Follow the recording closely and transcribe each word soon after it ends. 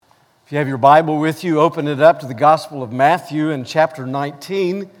If you have your Bible with you, open it up to the Gospel of Matthew in chapter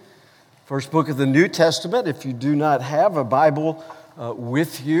 19, first book of the New Testament. If you do not have a Bible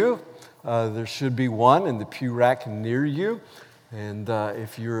with you, there should be one in the pew rack near you. And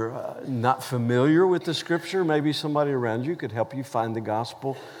if you're not familiar with the Scripture, maybe somebody around you could help you find the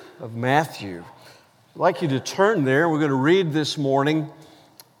Gospel of Matthew. I'd like you to turn there. We're going to read this morning.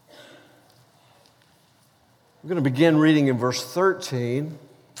 We're going to begin reading in verse 13.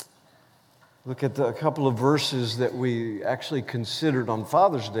 Look at a couple of verses that we actually considered on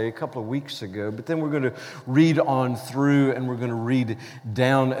Father's Day a couple of weeks ago. But then we're going to read on through, and we're going to read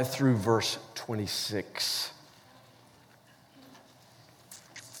down through verse 26.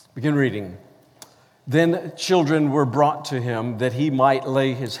 Begin reading. Then children were brought to him that he might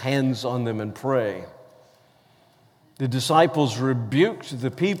lay his hands on them and pray. The disciples rebuked the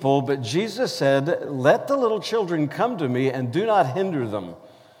people, but Jesus said, "Let the little children come to me and do not hinder them.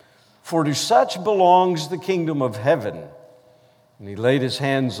 For to such belongs the kingdom of heaven." And he laid his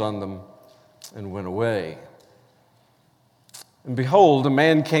hands on them and went away. And behold, a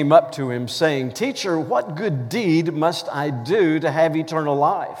man came up to him, saying, "Teacher, what good deed must I do to have eternal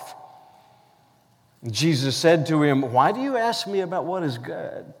life?" And Jesus said to him, "Why do you ask me about what is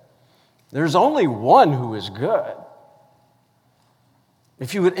good? There's only one who is good.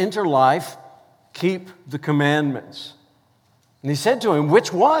 If you would enter life, keep the commandments." And he said to him,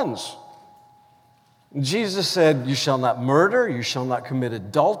 "Which ones?" And Jesus said, "You shall not murder, you shall not commit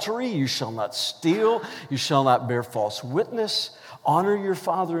adultery, you shall not steal, you shall not bear false witness, honor your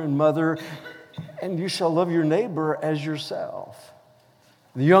father and mother, and you shall love your neighbor as yourself."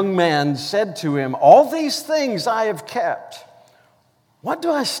 The young man said to him, "All these things I have kept. What do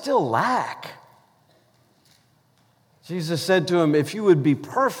I still lack?" Jesus said to him, "If you would be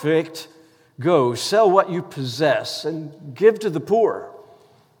perfect, go, sell what you possess and give to the poor,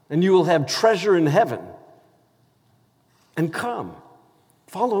 and you will have treasure in heaven. And come,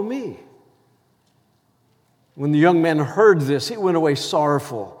 follow me." When the young man heard this, he went away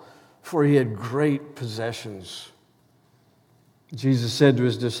sorrowful, for he had great possessions. Jesus said to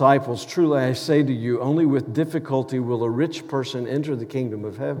his disciples, "Truly I say to you, only with difficulty will a rich person enter the kingdom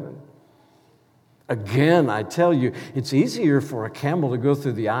of heaven. Again, I tell you, it's easier for a camel to go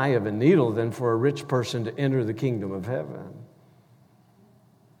through the eye of a needle than for a rich person to enter the kingdom of heaven."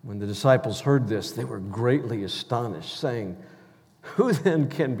 When the disciples heard this, they were greatly astonished, saying, "Who then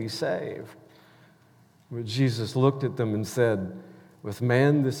can be saved?" But Jesus looked at them and said, "With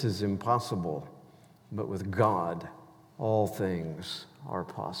man this is impossible, but with God all things are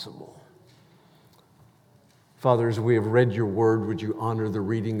possible." Father, as we have read your word, would you honor the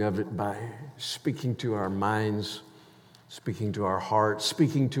reading of it by speaking to our minds, speaking to our hearts,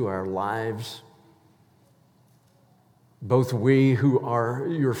 speaking to our lives? Both we who are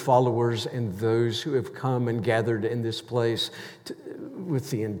your followers and those who have come and gathered in this place with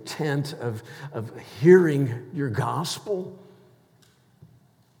the intent of hearing your gospel,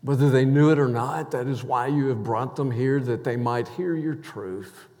 whether they knew it or not. That is why you have brought them here, that they might hear your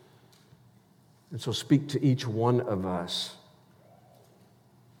truth. And so speak to each one of us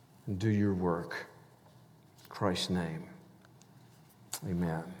and do your work. In Christ's name,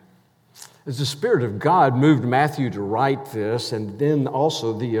 amen. As the Spirit of God moved Matthew to write this, and then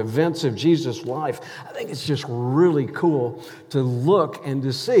also the events of Jesus' life, I think it's just really cool to look and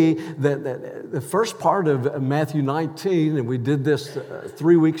to see that the first part of Matthew 19, and we did this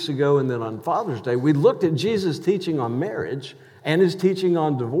 3 weeks ago, and then on Father's Day, we looked at Jesus' teaching on marriage and his teaching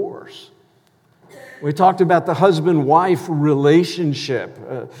on divorce. We talked about the husband-wife relationship.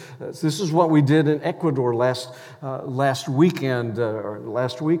 This is what we did in Ecuador last weekend, or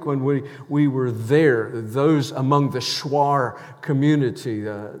last week when we were there. Those among the Shuar community,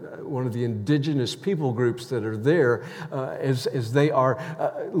 one of the indigenous people groups that are there, as they are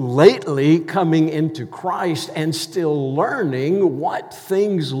lately coming into Christ and still learning what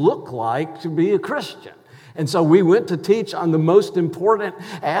things look like to be a Christian. And so we went to teach on the most important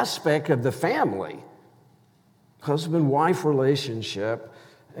aspect of the family, husband-wife relationship,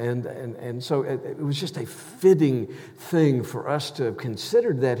 and so it was just a fitting thing for us to have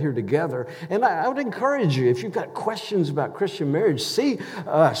considered that here together. And I would encourage you, if you've got questions about Christian marriage, see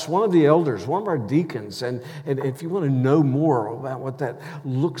us, one of the elders, one of our deacons, and if you want to know more about what that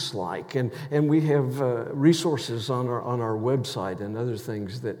looks like. And we have resources on our website and other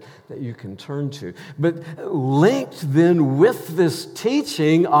things that you can turn to. But linked then with this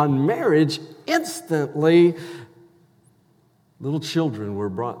teaching on marriage, instantly, little children were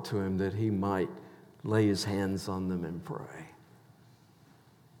brought to him that he might lay his hands on them and pray.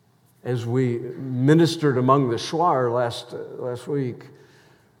 As we ministered among the Shuar last week,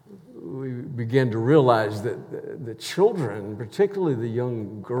 we began to realize that the children, particularly the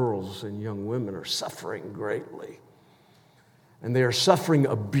young girls and young women, are suffering greatly. And they are suffering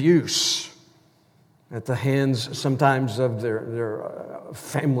abuse at the hands sometimes of their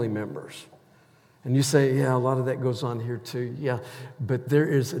family members. And you say, yeah, a lot of that goes on here too. Yeah, but there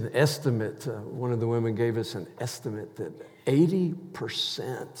is an estimate. One of the women gave us an estimate that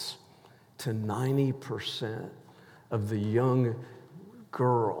 80% to 90% of the young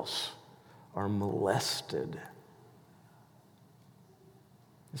girls are molested.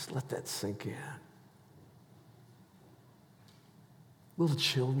 Just let that sink in. Little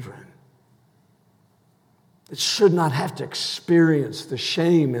children that should not have to experience the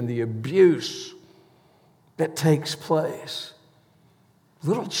shame and the abuse that takes place.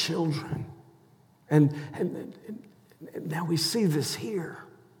 Little children. And now we see this here.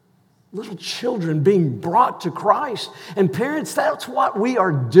 Little children being brought to Christ. And parents, that's what we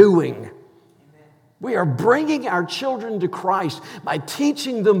are doing. We are bringing our children to Christ by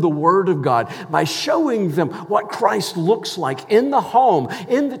teaching them the Word of God, by showing them what Christ looks like in the home,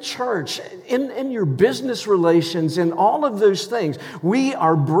 in the church, in your business relations, in all of those things. We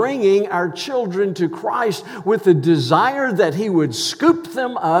are bringing our children to Christ with the desire that He would scoop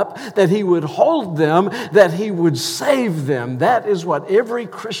them up, that He would hold them, that He would save them. That is what every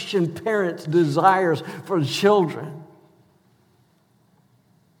Christian parent desires for children.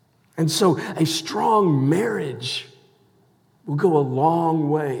 And so a strong marriage will go a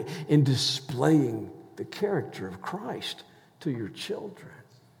long way in displaying the character of Christ to your children.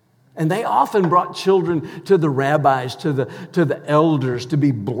 And they often brought children to the rabbis, to the elders to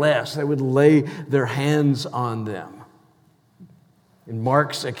be blessed. They would lay their hands on them. In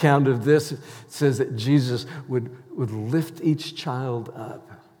Mark's account of this, it says that Jesus would lift each child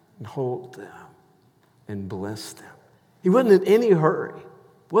up and hold them and bless them. He wasn't in any hurry.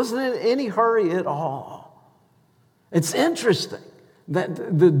 Wasn't in any hurry at all. It's interesting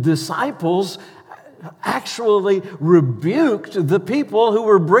that the disciples actually rebuked the people who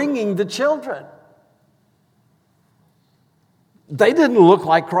were bringing the children. They didn't look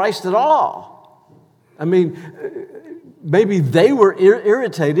like Christ at all. I mean, maybe they were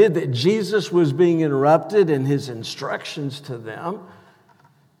irritated that Jesus was being interrupted in His instructions to them.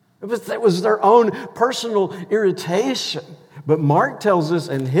 That was their own personal irritation. But Mark tells us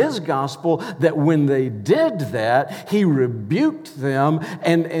in his gospel that when they did that, He rebuked them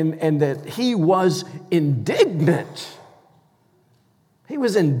and that He was indignant. He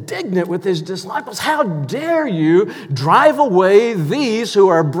was indignant with His disciples. How dare you drive away these who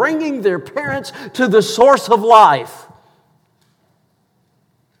are bringing their parents to the source of life?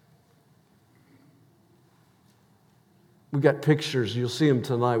 We got pictures, you'll see them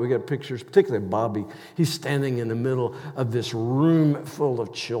tonight. We got pictures, particularly Bobby. He's standing in the middle of this room full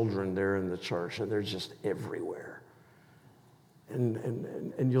of children there in the church, and they're just everywhere.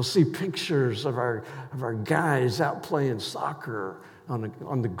 And you'll see pictures of our guys out playing soccer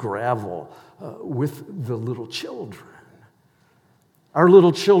on the gravel with the little children. Our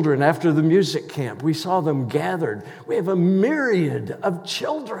little children, after the music camp, we saw them gathered. We have a myriad of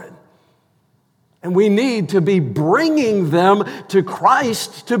children. And we need to be bringing them to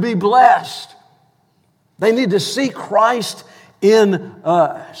Christ to be blessed. They need to see Christ in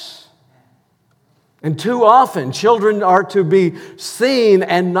us. And too often, children are to be seen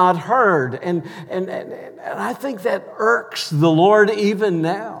and not heard. And I think that irks the Lord even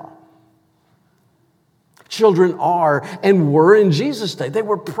now. Children are and were in Jesus' day. They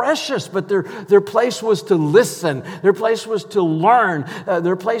were precious, but their place was to listen. Their place was to learn.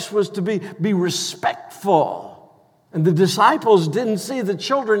 Their place was to be respectful. And the disciples didn't see the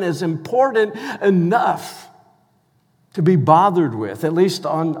children as important enough to be bothered with, at least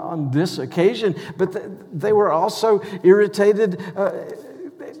on this occasion. But they were also irritated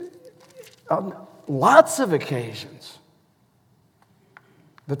on lots of occasions.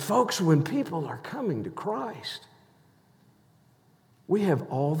 But folks, when people are coming to Christ, we have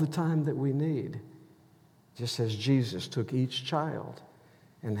all the time that we need, just as Jesus took each child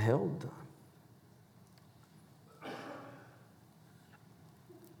and held them.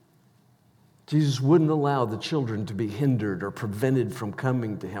 Jesus wouldn't allow the children to be hindered or prevented from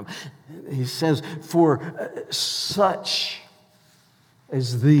coming to Him. He says, for such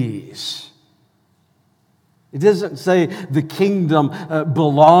as these. It doesn't say the kingdom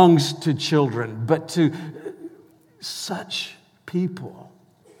belongs to children, but to such people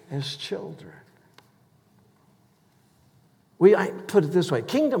as children. I put it this way: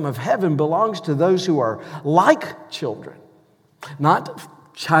 kingdom of heaven belongs to those who are like children, not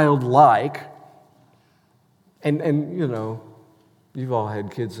childlike. And you know, You've all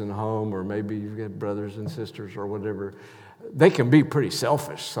had kids in the home, or maybe you've got brothers and sisters or whatever. They can be pretty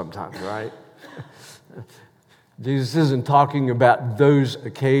selfish sometimes, right? Jesus isn't talking about those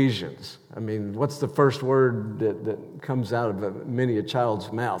occasions. I mean, what's the first word that comes out of many a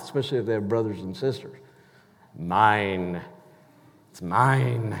child's mouth, especially if they have brothers and sisters? Mine. It's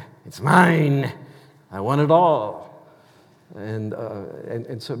mine. It's mine. I want it all.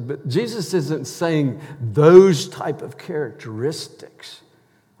 And so, but Jesus isn't saying those type of characteristics.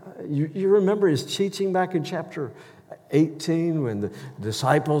 You remember his teaching back in chapter 18 when the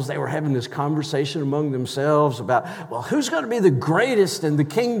disciples, they were having this conversation among themselves about, well, who's going to be the greatest in the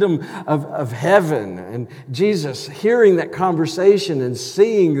kingdom of heaven? And Jesus, hearing that conversation and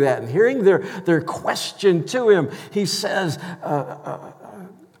seeing that and hearing their question to him, he says,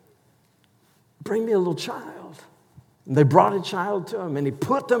 bring me a little child. And they brought a child to him, and he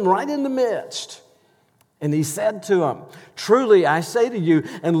put them right in the midst. And he said to them, truly, I say to you,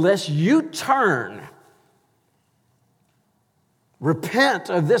 unless you turn, repent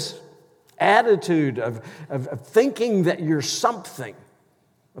of this attitude of thinking that you're something,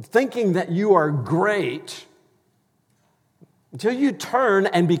 of thinking that you are great, until you turn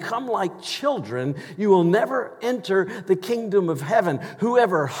and become like children, you will never enter the kingdom of heaven.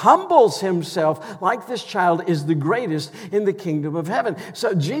 Whoever humbles himself like this child is the greatest in the kingdom of heaven.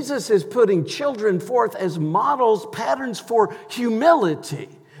 So Jesus is putting children forth as models, patterns for humility,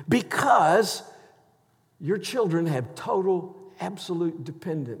 because your children have total, absolute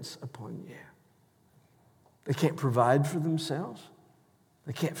dependence upon you. They can't provide for themselves.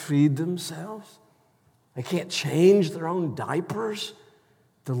 They can't feed themselves. They can't change their own diapers.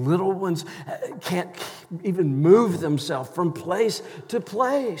 The little ones can't even move themselves from place to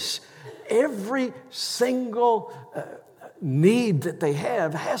place. Every single need that they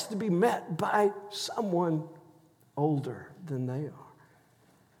have has to be met by someone older than they are.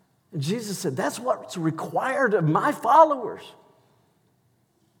 And Jesus said, that's what's required of my followers.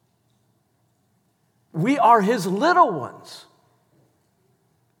 We are his little ones.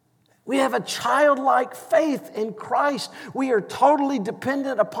 We have a childlike faith in Christ. We are totally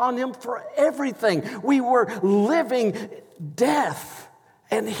dependent upon him for everything. We were living death,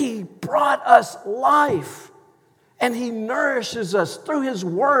 and he brought us life. And he nourishes us through his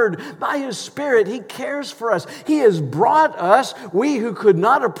word, by his spirit. He cares for us. He has brought us, we who could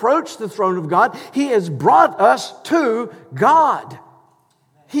not approach the throne of God, he has brought us to God.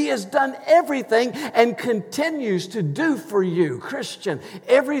 He has done everything and continues to do for you, Christian,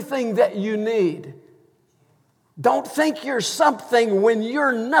 everything that you need. Don't think you're something when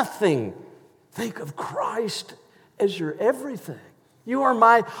you're nothing. Think of Christ as your everything. You are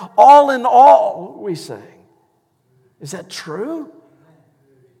my all in all, we say. Is that true?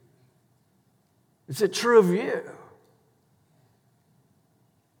 Is it true of you?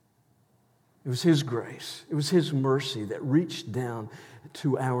 It was his grace. It was his mercy that reached down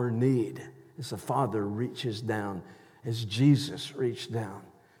to our need, as the Father reaches down, as Jesus reached down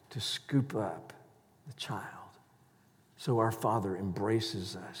to scoop up the child. So our Father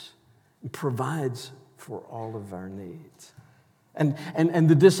embraces us and provides for all of our needs. And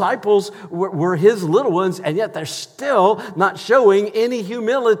the disciples were his little ones, and yet they're still not showing any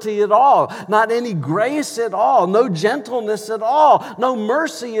humility at all, not any grace at all, no gentleness at all, no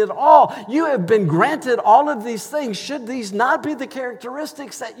mercy at all. You have been granted all of these things. Should these not be the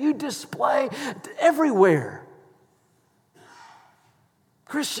characteristics that you display everywhere?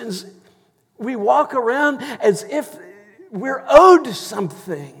 Christians, we walk around as if we're owed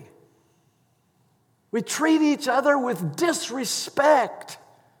something. We treat each other with disrespect.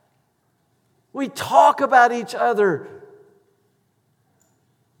 We talk about each other.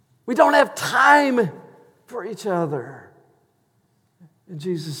 We don't have time for each other. And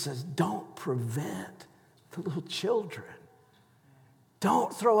Jesus says, don't prevent the little children.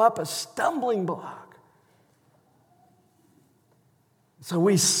 Don't throw up a stumbling block. So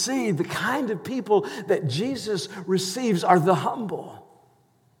we see the kind of people that Jesus receives are the humble.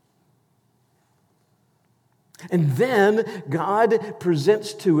 And then God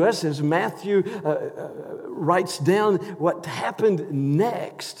presents to us, as Matthew writes down what happened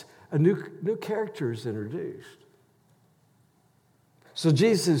next, a new character is introduced. So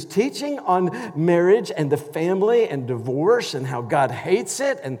Jesus is teaching on marriage and the family and divorce and how God hates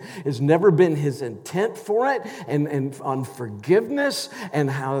it and has never been his intent for it, and on forgiveness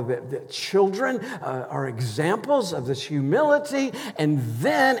and how the children are examples of this humility. And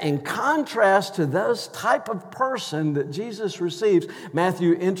then in contrast to this type of person that Jesus receives,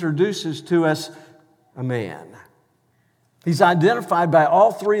 Matthew introduces to us a man. He's identified by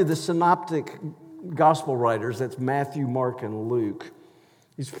all three of the synoptic gospel writers, that's Matthew, Mark, and Luke,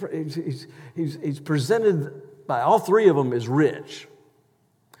 he's presented by all three of them as rich.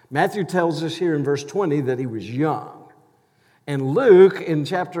 Matthew tells us here in verse 20 that he was young. And Luke, in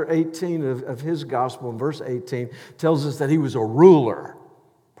chapter 18 of his gospel, in verse 18, tells us that he was a ruler,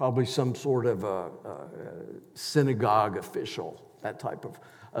 probably some sort of a synagogue official, that type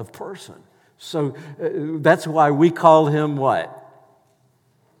of person. So that's why we call him what?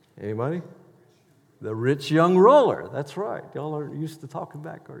 Anybody? The rich young ruler. That's right. Y'all are used to talking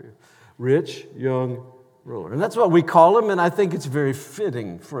back, are you? Rich young ruler. And that's what we call him, and I think it's very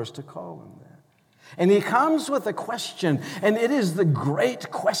fitting for us to call him that. And he comes with a question, and it is the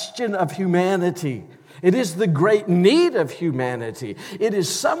great question of humanity. It is the great need of humanity. It is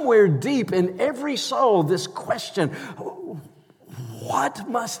somewhere deep in every soul, this question, what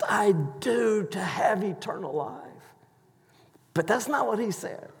must I do to have eternal life? But that's not what he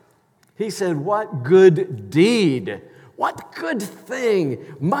said. He said, what good deed, what good thing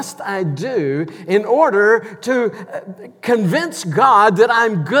must I do in order to convince God that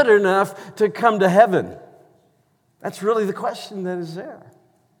I'm good enough to come to heaven? That's really the question that is there.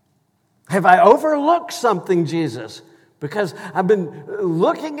 Have I overlooked something, Jesus? Because I've been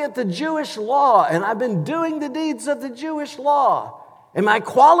looking at the Jewish law and I've been doing the deeds of the Jewish law. Am I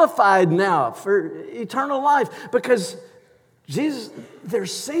qualified now for eternal life? Because Jesus, there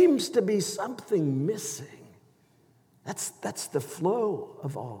seems to be something missing. That's the flow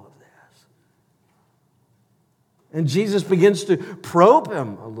of all of this. And Jesus begins to probe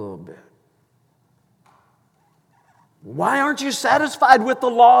him a little bit. Why aren't you satisfied with the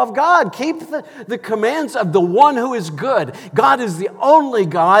law of God? Keep the commands of the one who is good. God is the only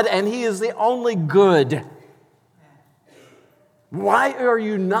God, and he is the only good. Why are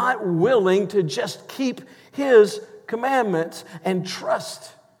you not willing to just keep his commandments and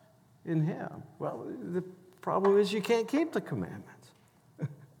trust in him? Well, the problem is you can't keep the commandments.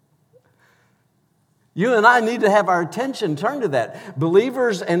 You and I need to have our attention turned to that.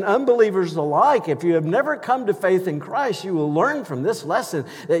 Believers and unbelievers alike, if you have never come to faith in Christ, you will learn from this lesson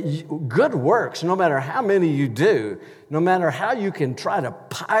that good works, no matter how many you do, no matter how you can try to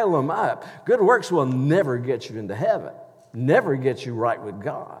pile them up, good works will never get you into heaven, never get you right with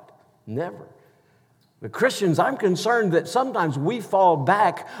God, never. But Christians, I'm concerned that sometimes we fall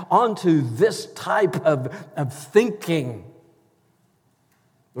back onto this type of thinking.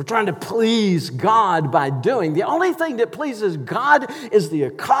 We're trying to please God by doing. The only thing that pleases God is the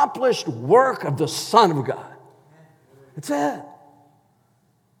accomplished work of the Son of God. That's it.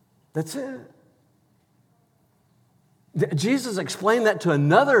 That's it. Jesus explained that to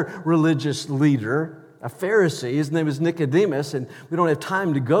another religious leader, a Pharisee. His name is Nicodemus, and we don't have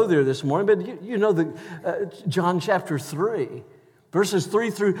time to go there this morning, but you know John chapter 3. Verses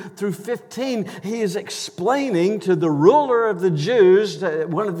 3 through 15, he is explaining to the ruler of the Jews,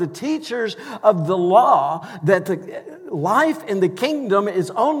 one of the teachers of the law, that the life in the kingdom is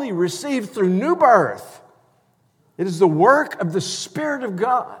only received through new birth. It is the work of the Spirit of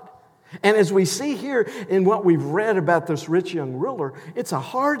God. And as we see here in what we've read about this rich young ruler, it's a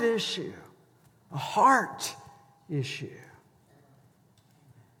heart issue. A heart issue.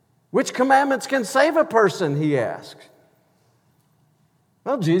 Which commandments can save a person, he asks.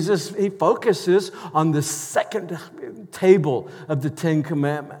 Well, Jesus, he focuses on the second table of the Ten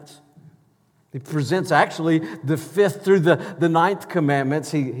Commandments. He presents actually the fifth through the ninth commandments.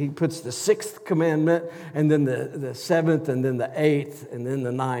 He puts the sixth commandment, and then the seventh, and then the eighth, and then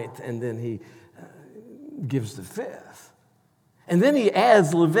the ninth, and then he gives the fifth. And then he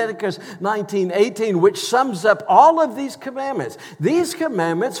adds Leviticus 19:18, which sums up all of these commandments. These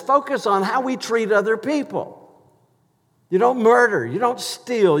commandments focus on how we treat other people. You don't murder, you don't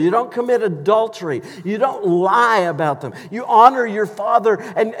steal, you don't commit adultery, you don't lie about them. You honor your father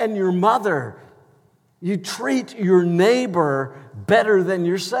and your mother. You treat your neighbor better than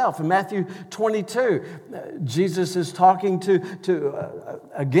yourself. In Matthew 22, Jesus is talking to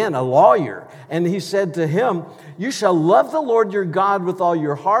again, a lawyer. And he said to him, you shall love the Lord your God with all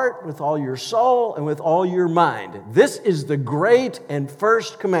your heart, with all your soul, and with all your mind. This is the great and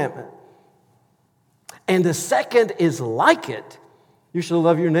first commandment. And the second is like it. You shall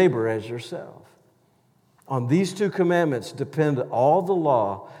love your neighbor as yourself. On these two commandments depend all the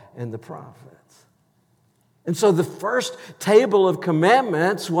law and the prophets. And so the first table of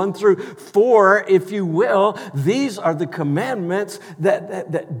commandments, 1 through 4, if you will, these are the commandments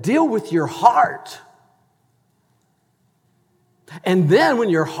that deal with your heart. And then when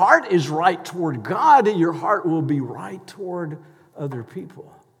your heart is right toward God, your heart will be right toward other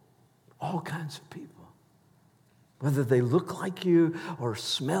people. All kinds of people. Whether they look like you or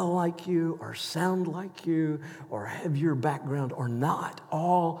smell like you or sound like you or have your background or not,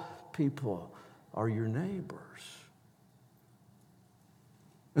 all people are your neighbors.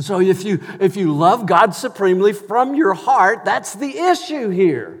 And so if you love God supremely from your heart, that's the issue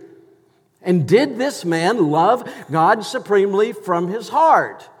here. And did this man love God supremely from his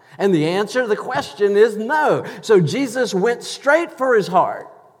heart? And the answer to the question is no. So Jesus went straight for his heart.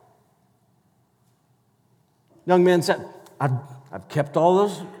 Young man said, I've kept all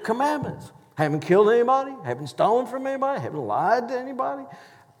those commandments. Haven't killed anybody, haven't stolen from anybody, haven't lied to anybody,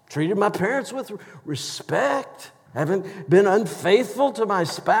 treated my parents with respect, haven't been unfaithful to my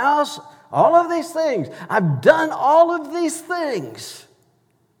spouse, all of these things. I've done all of these things.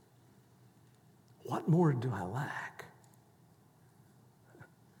 What more do I lack?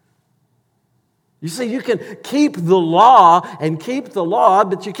 You see, you can keep the law,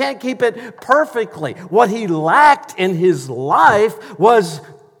 but you can't keep it perfectly. What he lacked in his life was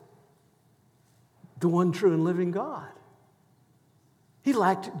the one true and living God. He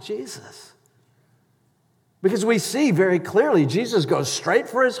lacked Jesus. Because we see very clearly, Jesus goes straight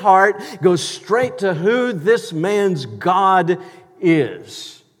for his heart, goes straight to who this man's God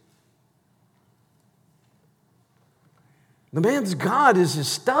is. The man's God is his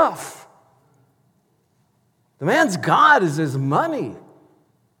stuff. The man's God is his money.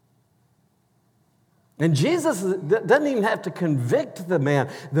 And Jesus doesn't even have to convict the man.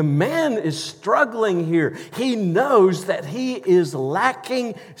 The man is struggling here. He knows that he is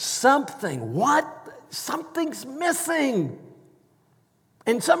lacking something. What? Something's missing.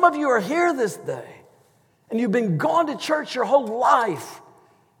 And some of you are here this day, and you've been going to church your whole life,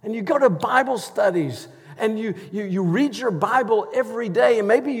 and you go to Bible studies, and you read your Bible every day, and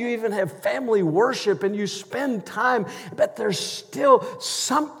maybe you even have family worship, and you spend time, but there's still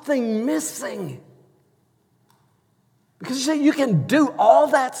something missing. Because you see, you can do all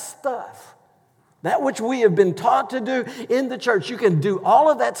that stuff, that which we have been taught to do in the church. You can do all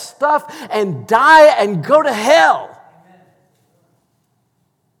of that stuff and die and go to hell.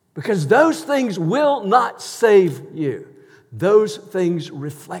 Because those things will not save you. Those things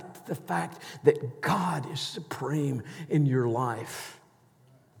reflect the fact that God is supreme in your life.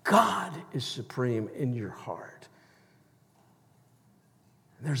 God is supreme in your heart.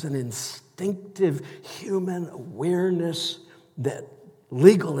 There's an instinctive human awareness that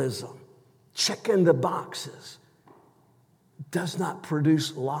legalism, checking the boxes, does not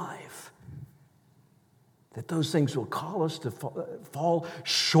produce life. That those things will call us to fall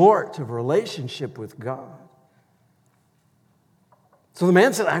short of a relationship with God. So the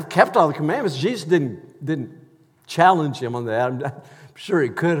man said, I've kept all the commandments. Jesus didn't challenge him on that. I'm sure he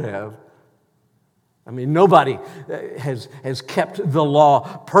could have. I mean, nobody has kept the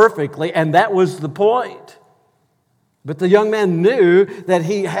law perfectly, and that was the point. But the young man knew that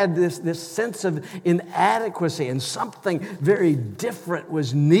he had this sense of inadequacy, and something very different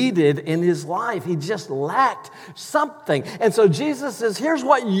was needed in his life. He just lacked something. And so Jesus says, here's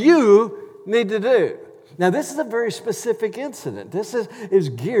what you need to do. Now, this is a very specific incident. This is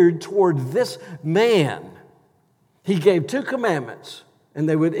geared toward this man. He gave 2 commandments, and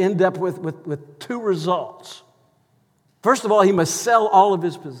they would end up with 2 results. First of all, he must sell all of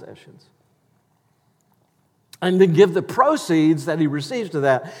his possessions. And then give the proceeds that he receives to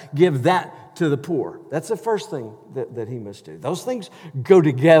that, give that to the poor. That's the first thing that he must do. Those things go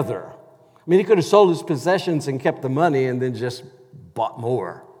together. I mean, he could have sold his possessions and kept the money and then just bought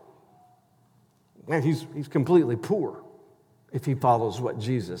more. Man, he's completely poor if he follows what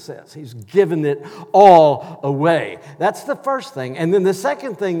Jesus says. He's given it all away. That's the first thing. And then the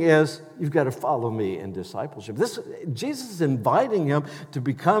second thing is, you've got to follow me in discipleship. Jesus is inviting him to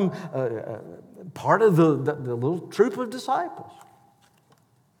become part of the little troop of disciples.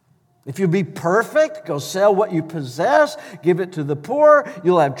 If you be perfect, go sell what you possess, give it to the poor,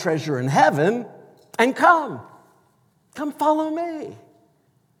 you'll have treasure in heaven, and come follow me.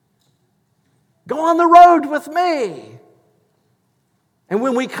 Go on the road with me. And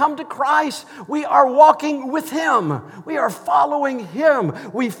when we come to Christ, we are walking with Him. We are following Him.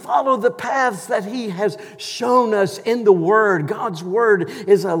 We follow the paths that He has shown us in the Word. God's Word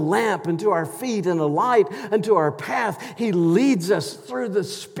is a lamp unto our feet and a light unto our path. He leads us through the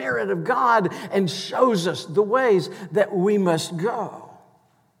Spirit of God and shows us the ways that we must go.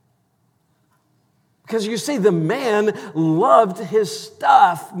 Because you see, the man loved his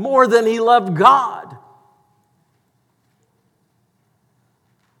stuff more than he loved God.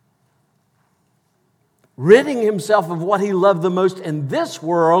 Ridding himself of what he loved the most in this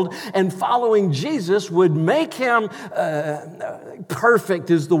world and following Jesus would make him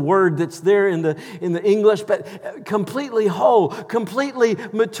Perfect is the word that's there in the English, but completely whole, completely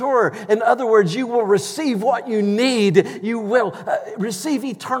mature. In other words, you will receive what you need. You will receive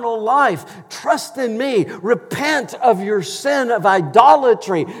eternal life. Trust in me. Repent of your sin of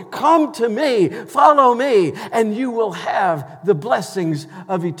idolatry. Come to me. Follow me. And you will have the blessings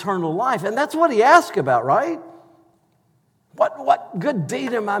of eternal life. And that's what he asked about, right? What good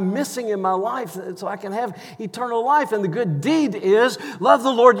deed am I missing in my life so I can have eternal life? And the good deed is love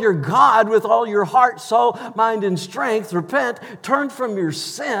the Lord your God with all your heart, soul, mind, and strength. Repent, turn from your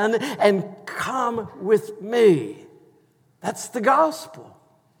sin, and come with me. That's the gospel.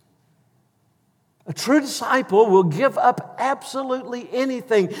 A true disciple will give up absolutely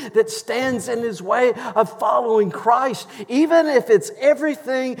anything that stands in his way of following Christ, even if it's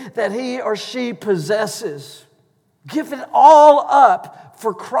everything that he or she possesses. Give it all up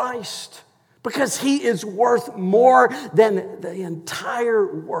for Christ because he is worth more than the entire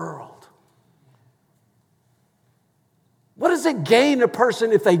world. What does it gain a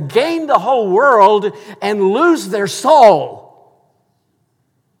person if they gain the whole world and lose their soul?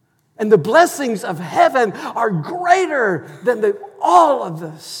 And the blessings of heaven are greater than all of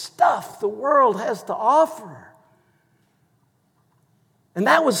the stuff the world has to offer. And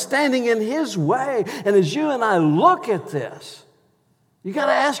that was standing in his way. And as you and I look at this, you got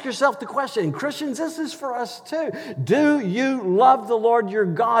to ask yourself the question, and Christians, this is for us too. Do you love the Lord your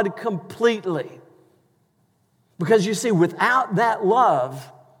God completely? Because you see, without that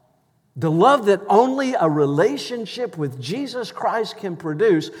love, the love that only a relationship with Jesus Christ can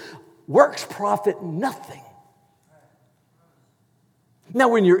produce, works profit nothing. Now,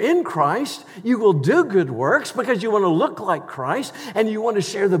 when you're in Christ, you will do good works because you want to look like Christ and you want to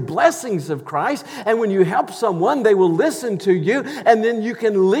share the blessings of Christ. And when you help someone, they will listen to you and then you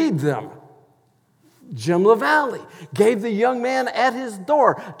can lead them. Jim LaValle gave the young man at his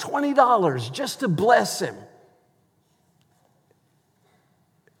door $20 just to bless him.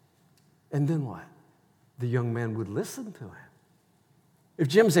 And then what? The young man would listen to him. If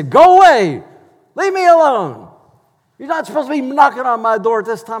Jim said, "Go away, leave me alone. You're not supposed to be knocking on my door at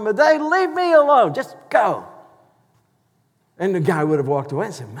this time of day. Leave me alone. Just go." And the guy would have walked away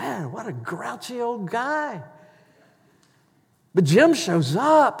and said, "Man, what a grouchy old guy." But Jim shows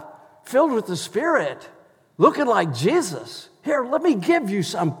up, filled with the Spirit, looking like Jesus. "Here, let me give you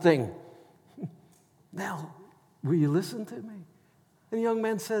something. Now, will you listen to me?" And the young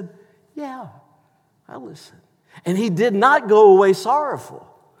man said, "Yeah, I'll listen." And he did not go away sorrowful.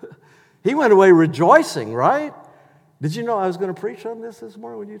 He went away rejoicing, right? Did you know I was going to preach on this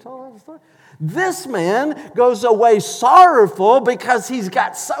morning when you told us the story? This man goes away sorrowful because he's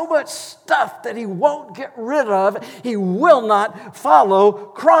got so much stuff that he won't get rid of. He will not follow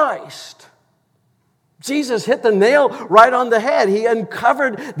Christ. Jesus hit the nail right on the head. He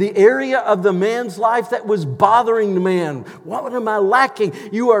uncovered the area of the man's life that was bothering the man. What am I lacking?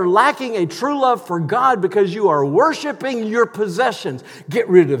 You are lacking a true love for God because you are worshiping your possessions. Get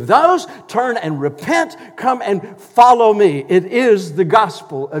rid of those, turn and repent, come and follow me. It is the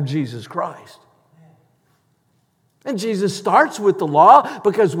gospel of Jesus Christ. And Jesus starts with the law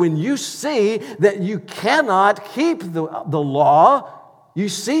because when you see that you cannot keep the law, you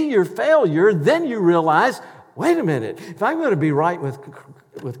see your failure, then you realize, wait a minute, if I'm going to be right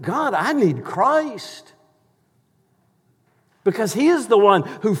with God, I need Christ. Because he is the one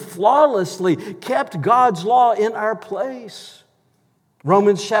who flawlessly kept God's law in our place.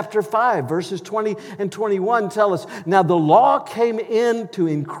 Romans chapter 5, verses 20 and 21 tell us, now the law came in to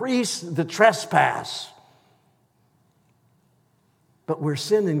increase the trespass. But where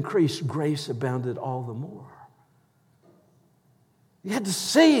sin increased, grace abounded all the more. You had to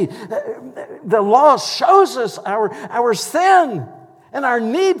see, the law shows us our sin and our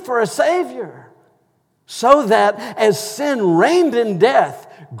need for a Savior. So that as sin reigned in death,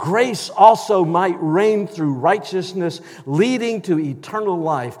 grace also might reign through righteousness, leading to eternal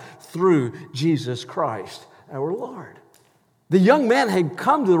life through Jesus Christ, our Lord. The young man had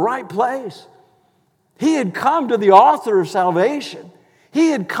come to the right place. He had come to the author of salvation.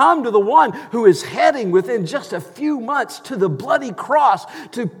 He had come to the one who is heading within just a few months to the bloody cross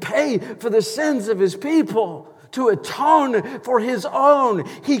to pay for the sins of his people, to atone for his own.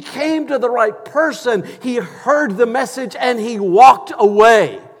 He came to the right person. He heard the message and he walked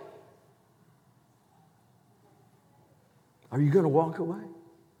away. Are you going to walk away?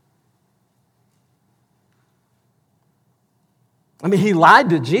 I mean, he lied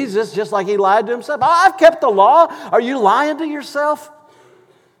to Jesus just like he lied to himself. Oh, I've kept the law. Are you lying to yourself?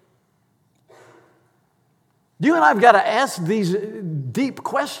 You and I have got to ask these deep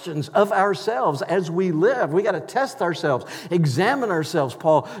questions of ourselves as we live. We got to test ourselves, examine ourselves,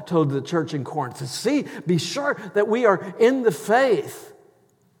 Paul told the church in Corinth, to see, be sure that we are in the faith.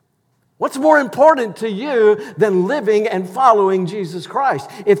 What's more important to you than living and following Jesus Christ?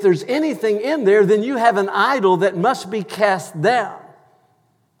 If there's anything in there, then you have an idol that must be cast down.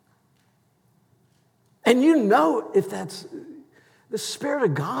 And you know if that's... The Spirit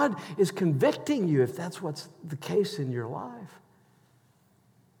of God is convicting you if that's what's the case in your life.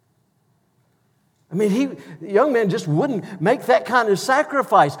 I mean, the young man just wouldn't make that kind of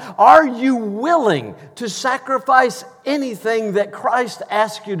sacrifice. Are you willing to sacrifice anything that Christ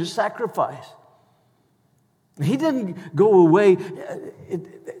asked you to sacrifice? He didn't go away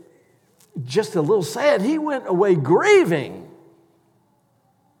just a little sad. He went away grieving.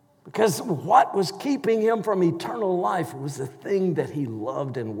 Because what was keeping him from eternal life was the thing that he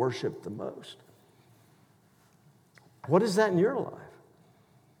loved and worshiped the most. What is that in your life?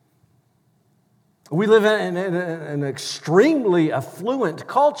 We live in an extremely affluent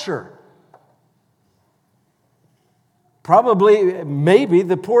culture. Probably, maybe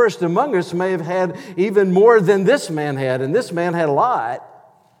the poorest among us may have had even more than this man had, and this man had a lot.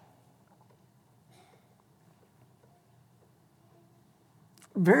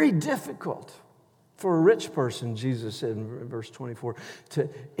 Very difficult for a rich person, Jesus said in verse 24, to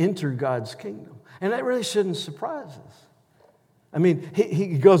enter God's kingdom. And that really shouldn't surprise us. I mean,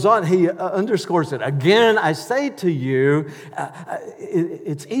 he goes on, he underscores it. Again, I say to you,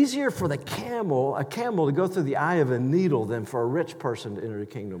 it's easier for a camel to go through the eye of a needle than for a rich person to enter the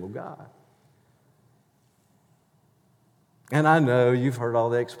kingdom of God. And I know you've heard all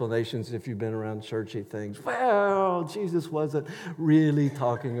the explanations if you've been around churchy things. Well, Jesus wasn't really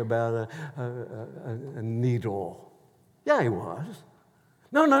talking about a needle. Yeah, he was.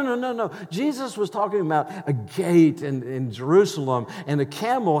 No. Jesus was talking about a gate in Jerusalem, and a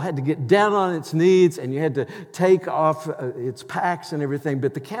camel had to get down on its knees, and you had to take off its packs and everything,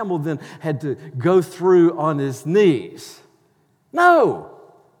 but the camel then had to go through on his knees. No.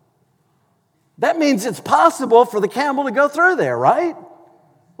 That means it's possible for the camel to go through there, right?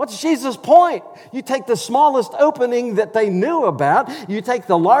 What's Jesus' point? You take the smallest opening that they knew about. You take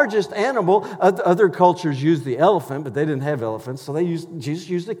the largest animal. Other cultures used the elephant, but they didn't have elephants, so Jesus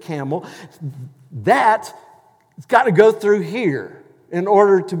used a camel. That's got to go through here in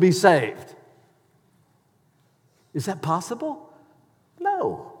order to be saved. Is that possible?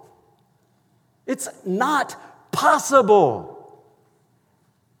 No. It's not possible.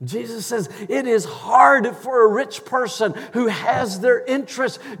 Jesus says it is hard for a rich person who has their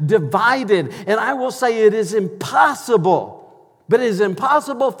interests divided. And I will say it is impossible. But it is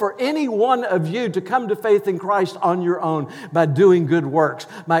impossible for any one of you to come to faith in Christ on your own by doing good works,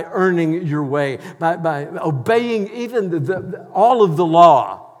 by earning your way, by obeying even all of the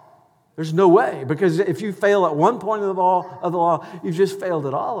law. There's no way. Because if you fail at one point of the law, you've just failed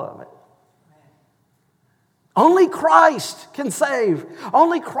at all of it. Only Christ can save.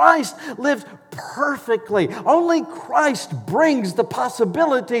 Only Christ lived perfectly. Only Christ brings the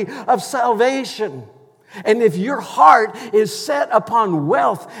possibility of salvation. And if your heart is set upon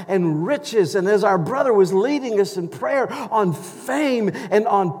wealth and riches, and as our brother was leading us in prayer, on fame and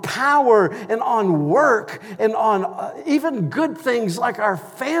on power and on work and on even good things like our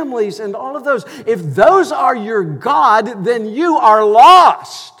families and all of those, if those are your God, then you are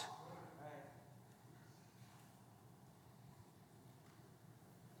lost.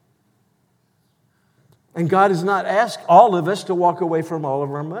 And God has not asked all of us to walk away from all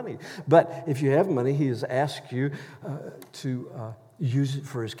of our money. But if you have money, He has asked you to use it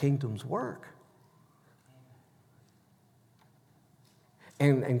for His kingdom's work.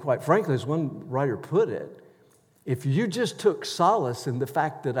 And quite frankly, as one writer put it, if you just took solace in the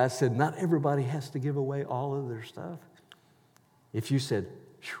fact that I said not everybody has to give away all of their stuff, if you said,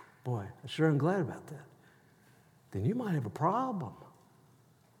 boy, I sure am glad about that, then you might have a problem.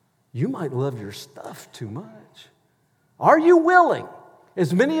 You might love your stuff too much. Are you willing,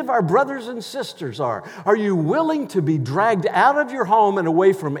 as many of our brothers and sisters are you willing to be dragged out of your home and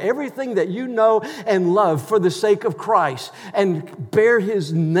away from everything that you know and love for the sake of Christ and bear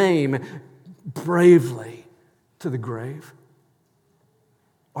His name bravely to the grave?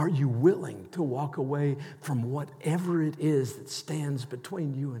 Are you willing to walk away from whatever it is that stands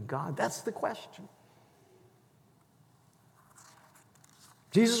between you and God? That's the question.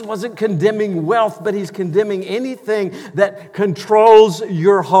 Jesus wasn't condemning wealth, but He's condemning anything that controls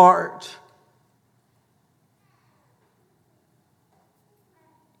your heart.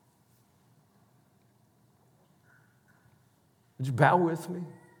 Would you bow with me?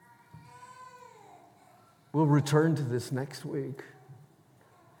 We'll return to this next week.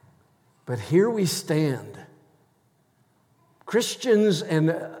 But here we stand, Christians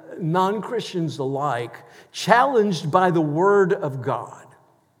and non-Christians alike, challenged by the Word of God.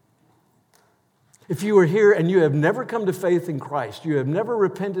 If you are here and you have never come to faith in Christ, you have never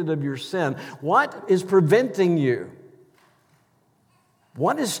repented of your sin, what is preventing you?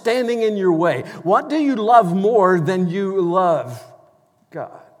 What is standing in your way? What do you love more than you love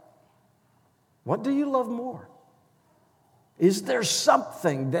God? What do you love more? Is there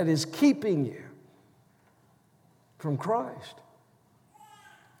something that is keeping you from Christ?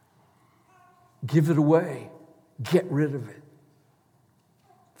 Give it away. Get rid of it.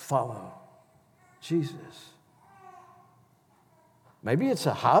 Follow Jesus. Maybe it's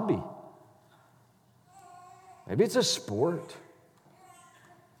a hobby. Maybe it's a sport.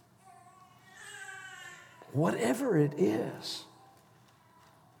 Whatever it is,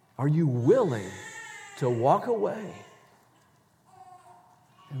 are you willing to walk away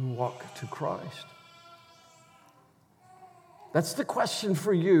and walk to Christ? That's the question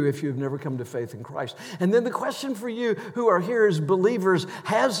for you if you've never come to faith in Christ. And then the question for you who are here as believers,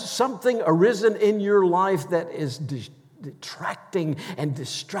 has something arisen in your life that is detracting and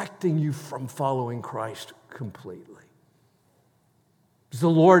distracting you from following Christ completely? Has the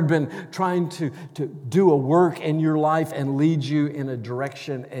Lord been trying to do a work in your life and lead you in a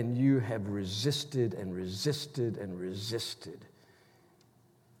direction, and you have resisted and resisted and resisted?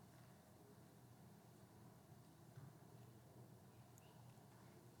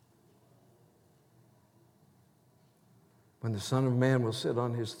 When the Son of Man will sit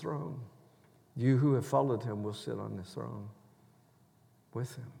on his throne, you who have followed him will sit on his throne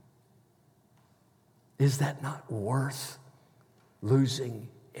with him. Is that not worth losing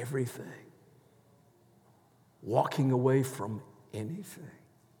everything? Walking away from anything?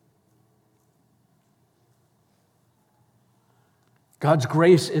 God's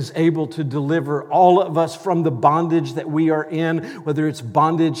grace is able to deliver all of us from the bondage that we are in, whether it's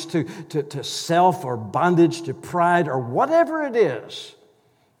bondage to self or bondage to pride or whatever it is.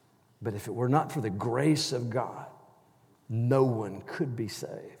 But if it were not for the grace of God, no one could be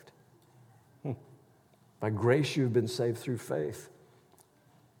saved. By grace you have been saved through faith.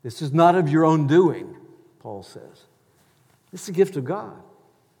 This is not of your own doing, Paul says. It's the gift of God.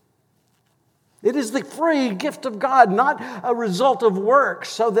 It is the free gift of God, not a result of works,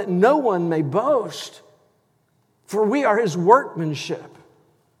 so that no one may boast. For we are his workmanship,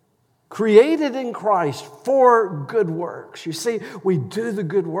 created in Christ for good works. You see, we do the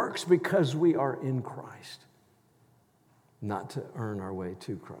good works because we are in Christ, not to earn our way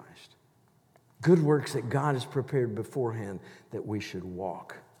to Christ. Good works that God has prepared beforehand that we should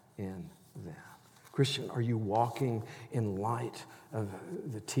walk in them. Christian, are you walking in light of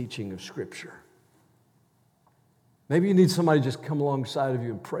the teaching of Scripture? Maybe you need somebody to just come alongside of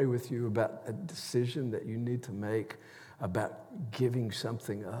you and pray with you about a decision that you need to make about giving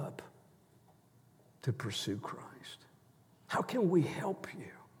something up to pursue Christ. How can we help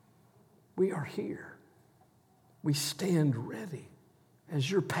you? We are here. We stand ready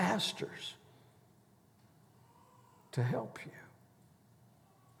as your pastors to help you.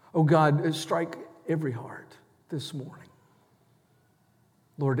 Oh God, strike every heart this morning.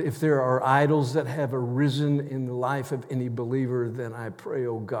 Lord, if there are idols that have arisen in the life of any believer, then I pray,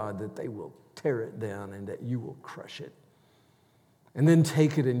 oh God, that they will tear it down and that you will crush it. And then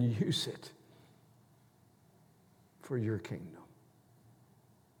take it and use it for your kingdom.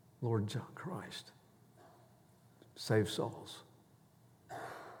 Lord John Christ, save souls.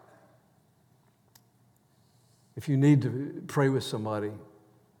 If you need to pray with somebody,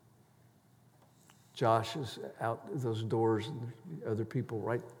 Josh is out those doors, and other people,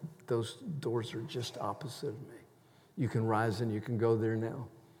 right? Those doors are just opposite of me. You can rise and you can go there now.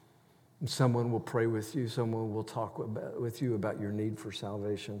 And someone will pray with you. Someone will talk with you about your need for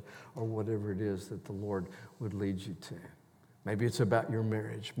salvation or whatever it is that the Lord would lead you to. Maybe it's about your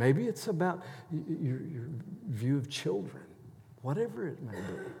marriage. Maybe it's about your view of children. Whatever it may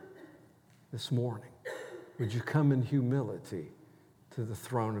be, this morning, would you come in humility to the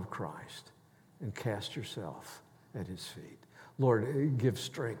throne of Christ and cast yourself at his feet? Lord, give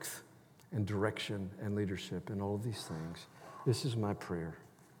strength and direction and leadership in all of these things. This is my prayer.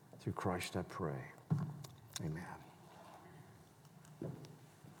 Through Christ I pray. Amen.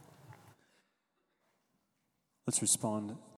 Let's respond